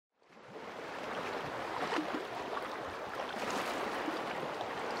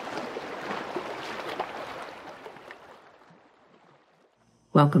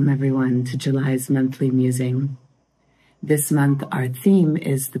Welcome everyone to July's monthly musing. This month our theme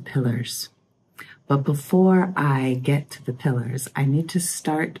is the pillars. But before I get to the pillars, I need to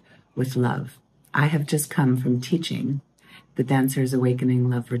start with love. I have just come from teaching the Dancers Awakening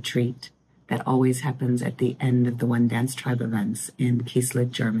Love Retreat that always happens at the end of the One Dance Tribe events in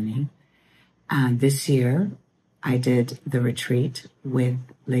Kismet, Germany. This year I did the retreat with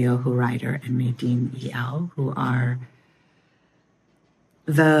Leohu Ryder and Nadine E.L., who are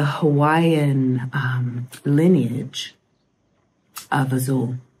the Hawaiian lineage of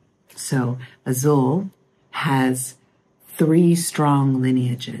Azul. So Azul has 3 strong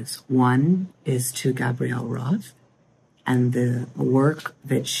lineages. One is to Gabrielle Roth, and the work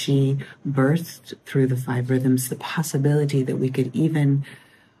that she birthed through the 5 rhythms, the possibility that we could even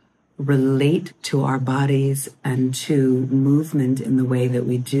relate to our bodies and to movement in the way that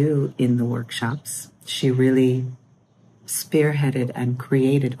we do in the workshops. She really spearheaded and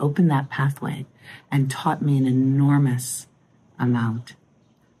created, opened that pathway, and taught me an enormous amount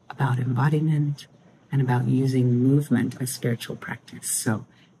about embodiment and about using movement as spiritual practice. So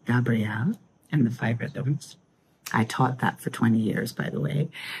Gabrielle and the 5 rhythms, I taught that for 20 years, by the way.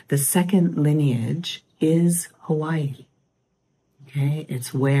 The second lineage is Hawaii. Okay,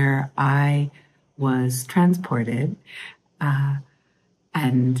 it's where I was transported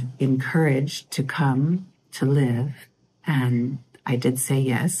and encouraged to come to live. And I did say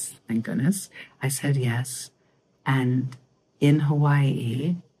yes, thank goodness. I said yes. And in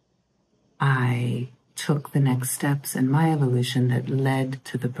Hawaii, I took the next steps in my evolution that led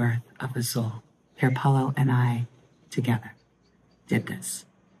to the birth of Azul. Pierre Paulo and I together did this.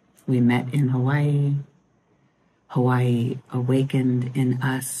 We met in Hawaii. Hawaii awakened in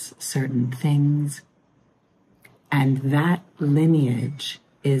us certain things. And that lineage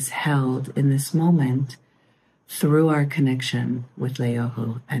is held in this moment through our connection with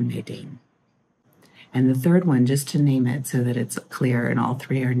Leohu and Nadine. And the third one, just to name it so that it's clear and all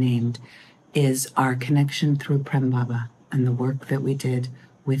 3 are named, is our connection through Prem Baba and the work that we did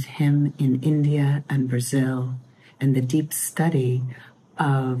with him in India and Brazil, and the deep study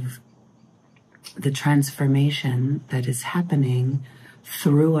of the transformation that is happening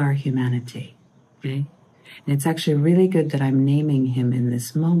through our humanity. Okay? And it's actually really good that I'm naming him in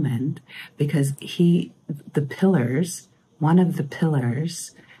this moment, because the pillars, one of the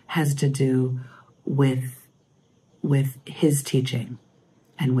pillars has to do with his teaching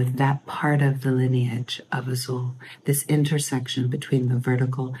and with that part of the lineage of Azul, this intersection between the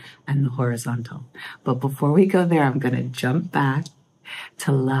vertical and the horizontal. But before we go there, I'm going to jump back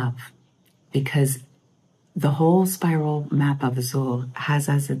to love, because the whole spiral map of Azul has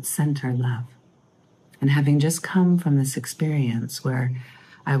as its center love. And having just come from this experience where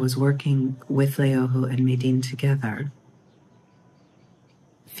I was working with Leohu and Nadine together,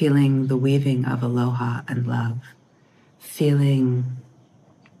 feeling the weaving of aloha and love, feeling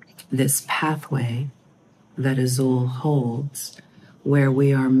this pathway that Azul holds, where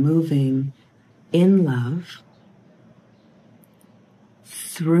we are moving in love,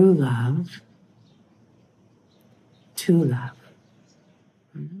 through love, to love.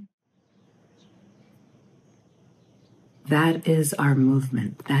 That is our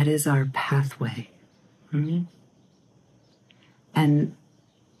movement. That is our pathway. And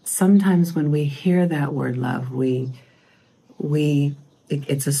sometimes when we hear that word love,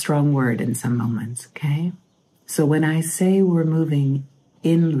 it's a strong word in some moments, okay? So when I say we're moving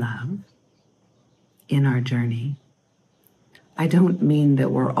in love, in our journey, I don't mean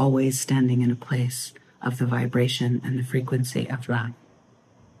that we're always standing in a place of the vibration and the frequency of love.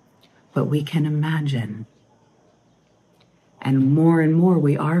 But we can imagine, and more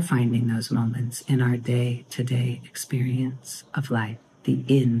we are finding those moments in our day-to-day experience of life,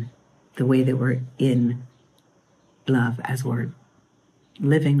 the way that we're in love as we're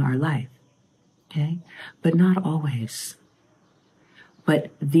living our life, okay? But not always. But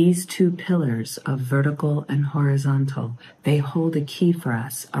these 2 pillars of vertical and horizontal, they hold a key for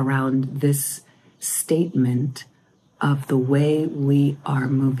us around this statement of the way we are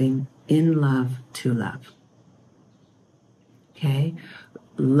moving in love to love. Okay?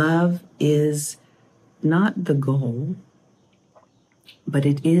 Love is not the goal, but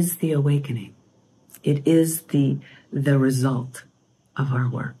it is the awakening. It is the result of our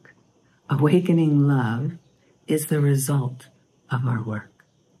work. Awakening love is the result of our work.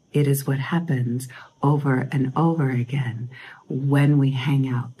 It is what happens over and over again when we hang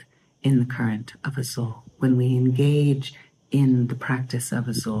out in the current of Azul, when we engage in the practice of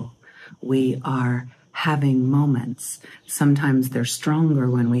Azul. We are having moments. Sometimes they're stronger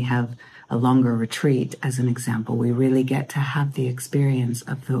when we have a longer retreat, as an example, we really get to have the experience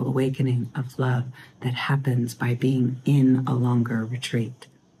of the awakening of love that happens by being in a longer retreat.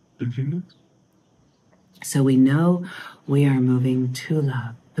 So we know we are moving to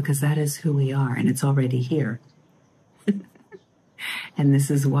love because that is who we are, and it's already here. And this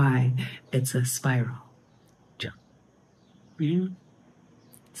is why it's a spiral.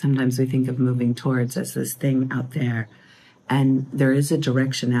 Sometimes we think of moving towards as this thing out there, and there is a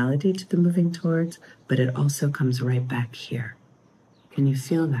directionality to the moving towards, but it also comes right back here. Can you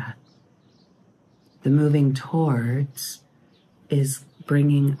feel that? The moving towards is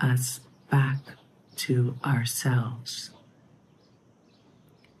bringing us back to ourselves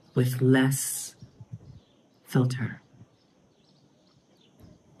with less filter,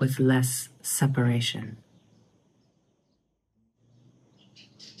 with less separation.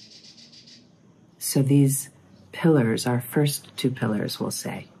 So these pillars, our first two pillars, we'll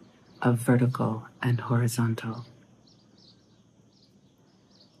say, of vertical and horizontal,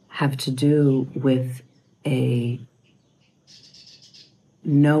 have to do with a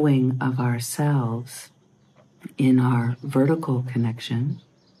knowing of ourselves in our vertical connection,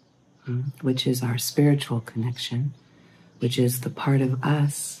 which is our spiritual connection, which is the part of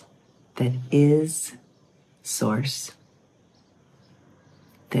us that is source,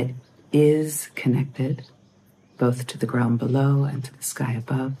 that is connected both to the ground below and to the sky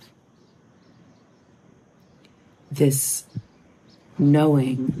above. This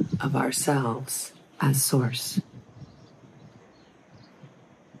knowing of ourselves as source.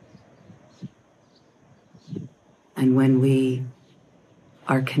 And when we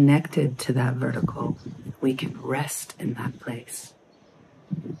are connected to that vertical, we can rest in that place.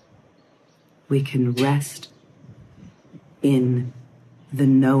 We can rest in the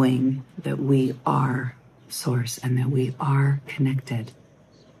knowing that we are source and that we are connected.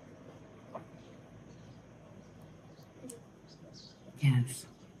 Yes.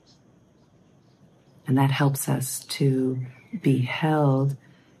 And that helps us to be held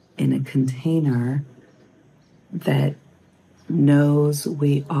in a container that knows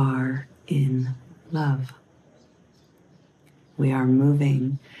we are in love. We are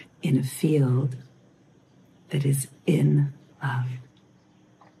moving in a field that is in love.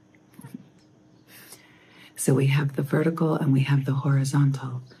 So we have the vertical and we have the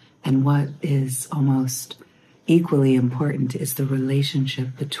horizontal. And what is almost equally important is the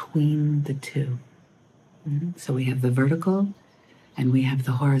relationship between the two. So we have the vertical and we have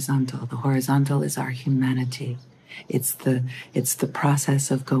the horizontal. The horizontal is our humanity. It's the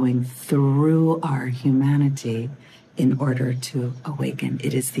process of going through our humanity in order to awaken.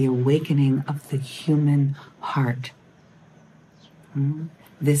 It is the awakening of the human heart.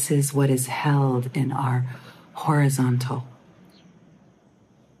 This is what is held in our horizontal.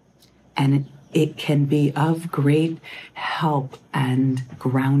 And it can be of great help and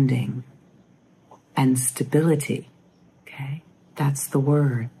grounding and stability. Okay? That's the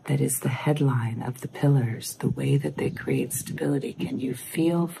word that is the headline of the pillars, the way that they create stability. Can you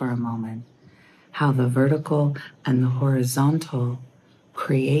feel for a moment how the vertical and the horizontal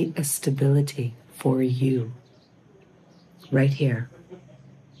create a stability for you? Right here.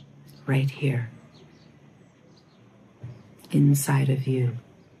 Right here. Inside of you.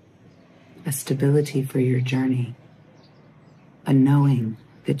 A stability for your journey. A knowing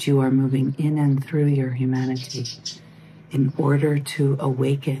that you are moving in and through your humanity in order to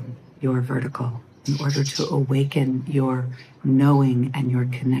awaken your vertical, in order to awaken your knowing and your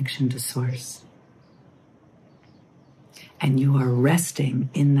connection to source. And you are resting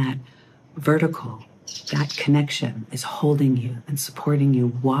in that vertical. That connection is holding you and supporting you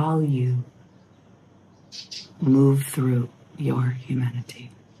while you move through your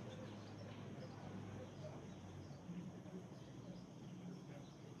humanity.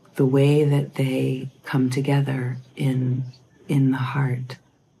 The way that they come together in the heart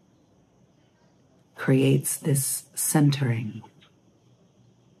creates this centering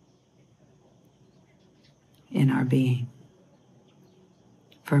in our being.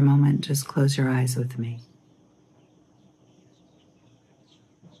 For a moment, just close your eyes with me.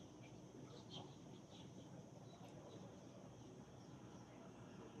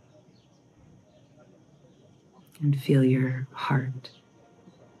 And feel your heart.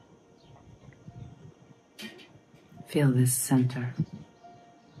 Feel this center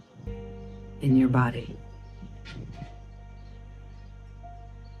in your body.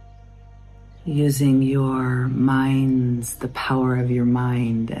 Using your minds, the power of your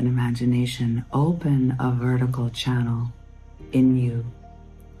mind and imagination, open a vertical channel in you.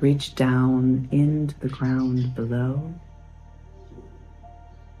 Reach down into the ground below.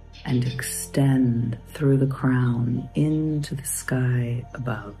 and extend through the crown into the sky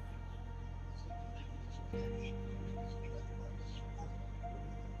above.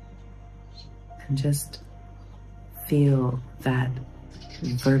 And just feel that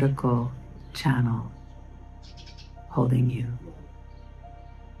vertical channel holding you.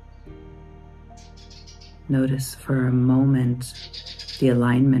 Notice for a moment the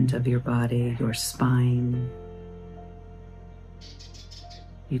alignment of your body, your spine.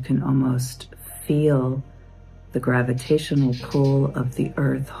 You can almost feel the gravitational pull of the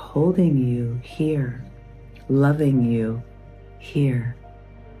earth holding you here, loving you here,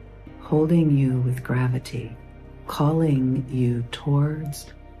 holding you with gravity, calling you towards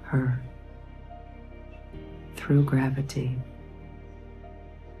her through gravity,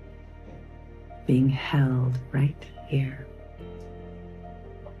 being held right here.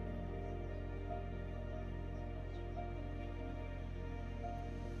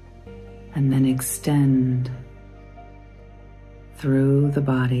 And then extend through the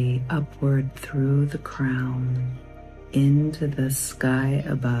body, upward through the crown, into the sky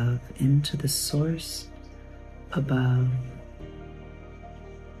above, into the source above.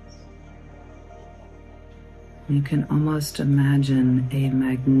 You can almost imagine a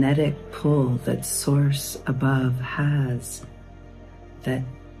magnetic pull that source above has that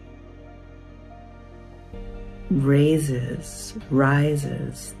rises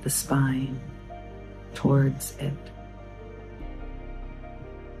the spine towards it,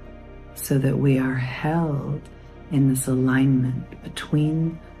 so that we are held in this alignment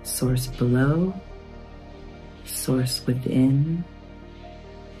between source below, source within,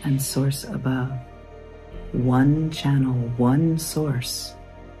 and source above. One channel, one source,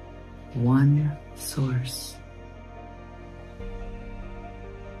 one source.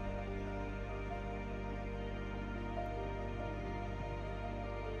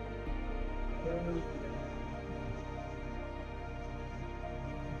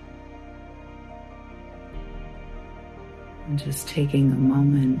 And just taking a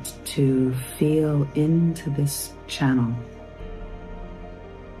moment to feel into this channel,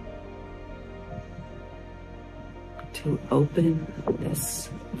 to open this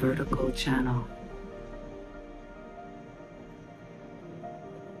vertical channel.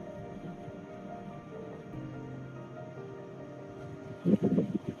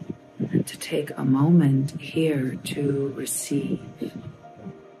 And to take a moment here to receive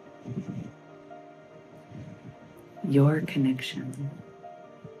your connection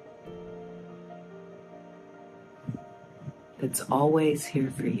that's always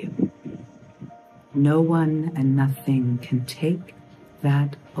here for you. No one and nothing can take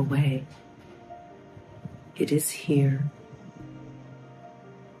that away. It is here.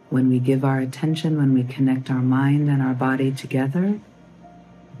 When we give our attention, when we connect our mind and our body together,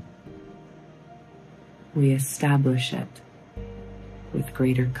 we establish it with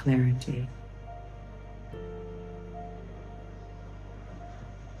greater clarity.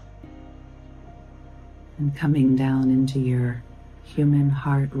 And coming down into your human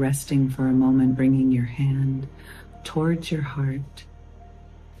heart, resting for a moment, bringing your hand towards your heart.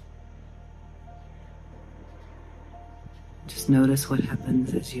 Just notice what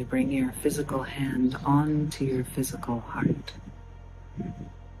happens as you bring your physical hand onto your physical heart.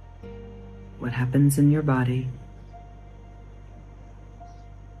 What happens in your body.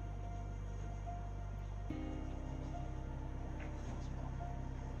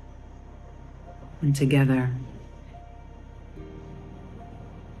 And together,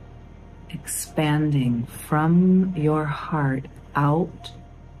 expanding from your heart out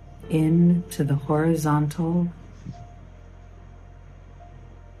into the horizontal,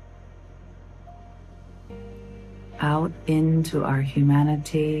 out into our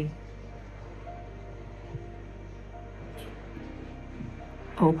humanity,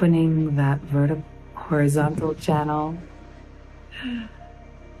 opening that horizontal channel.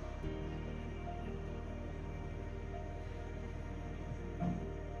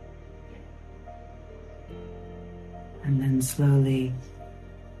 And then slowly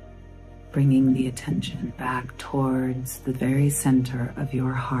bringing the attention back towards the very center of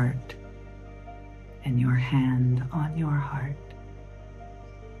your heart and your hand on your heart.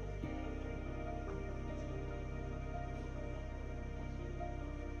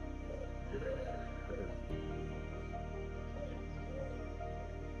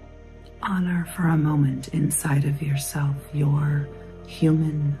 Honor for a moment inside of yourself your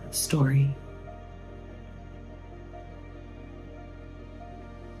human story.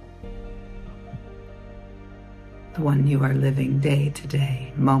 The one you are living day to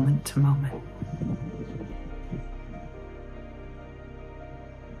day, moment to moment.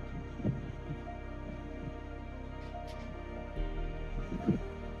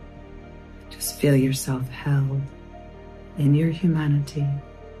 Feel yourself held in your humanity,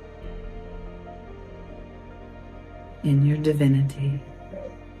 in your divinity,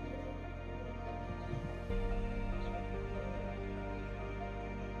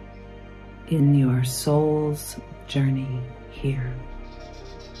 in your soul's journey here.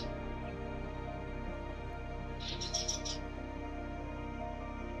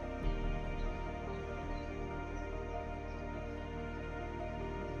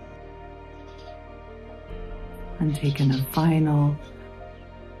 And taking a final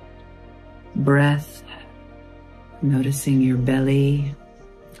breath, noticing your belly,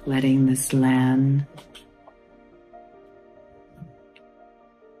 letting this land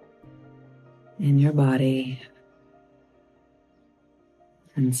in your body,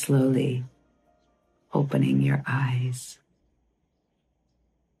 and slowly opening your eyes.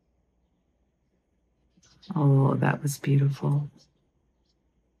 Oh, that was beautiful.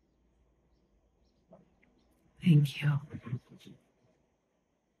 Thank you.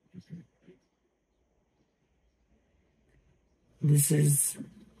 This is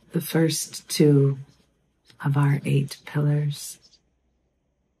the first 2 of our 8 pillars.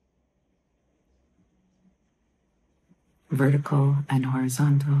 Vertical and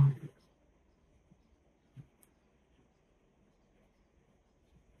horizontal.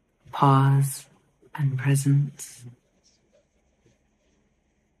 Pause and presence.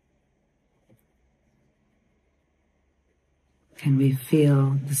 Can we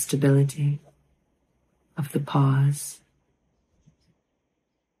feel the stability of the pause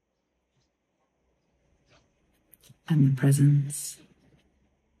and the presence?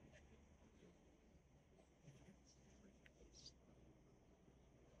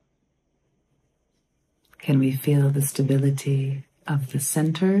 Can we feel the stability of the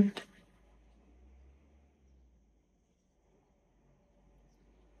centered?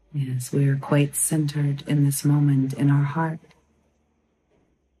 Yes, we are quite centered in this moment in our heart.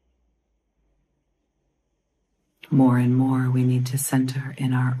 More and more we need to center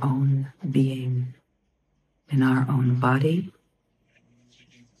in our own being, in our own body,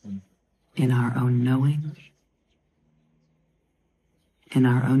 in our own knowing, in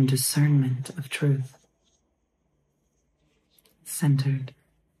our own discernment of truth. Centered.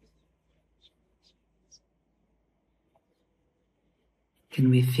 Can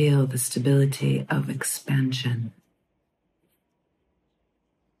we feel the stability of expansion?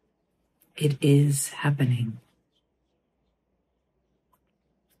 It is happening.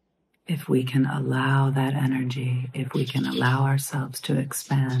 If we can allow that energy, if we can allow ourselves to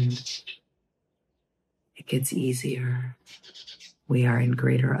expand, it gets easier. We are in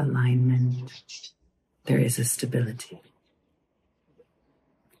greater alignment. There is a stability.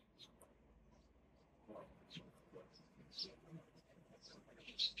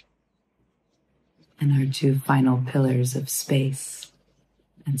 And our 2 final pillars of space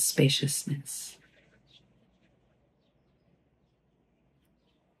and spaciousness.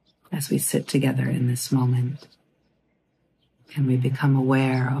 As we sit together in this moment, can we become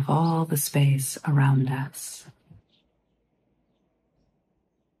aware of all the space around us?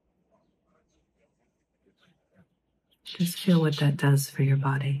 Just feel what that does for your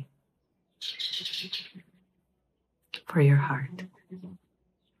body, for your heart.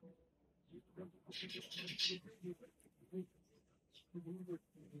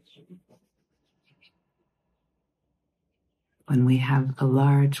 When we have a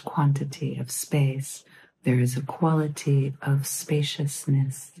large quantity of space, there is a quality of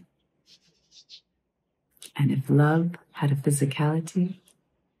spaciousness. And if love had a physicality,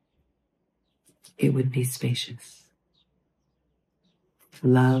 it would be spacious.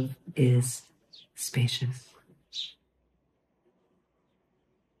 Love is spacious.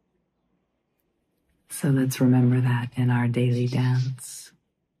 So let's remember that in our daily dance,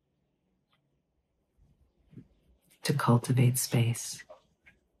 to cultivate space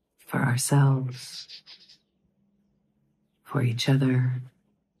for ourselves, for each other,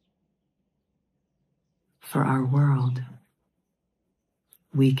 for our world.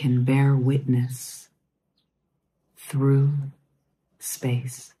 We can bear witness through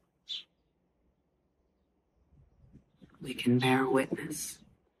space. We can bear witness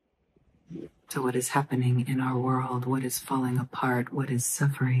to what is happening in our world, what is falling apart, what is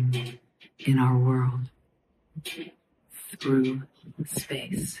suffering in our world through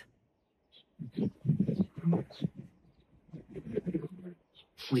space.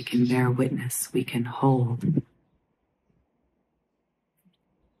 We can bear witness, we can hold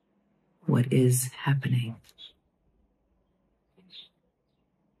what is happening.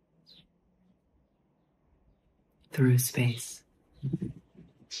 Through space.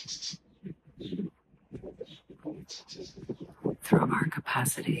 through our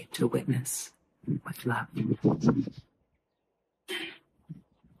capacity to witness with love.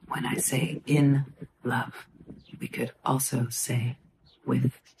 When I say in love, we could also say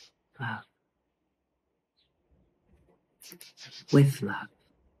with love. With love.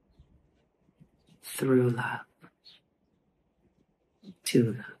 Through love.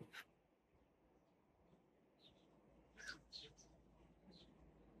 To love.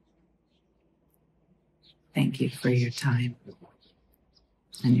 Thank you for your time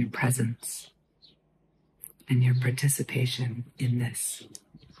and your presence and your participation in this.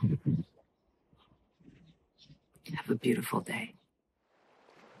 Have a beautiful day.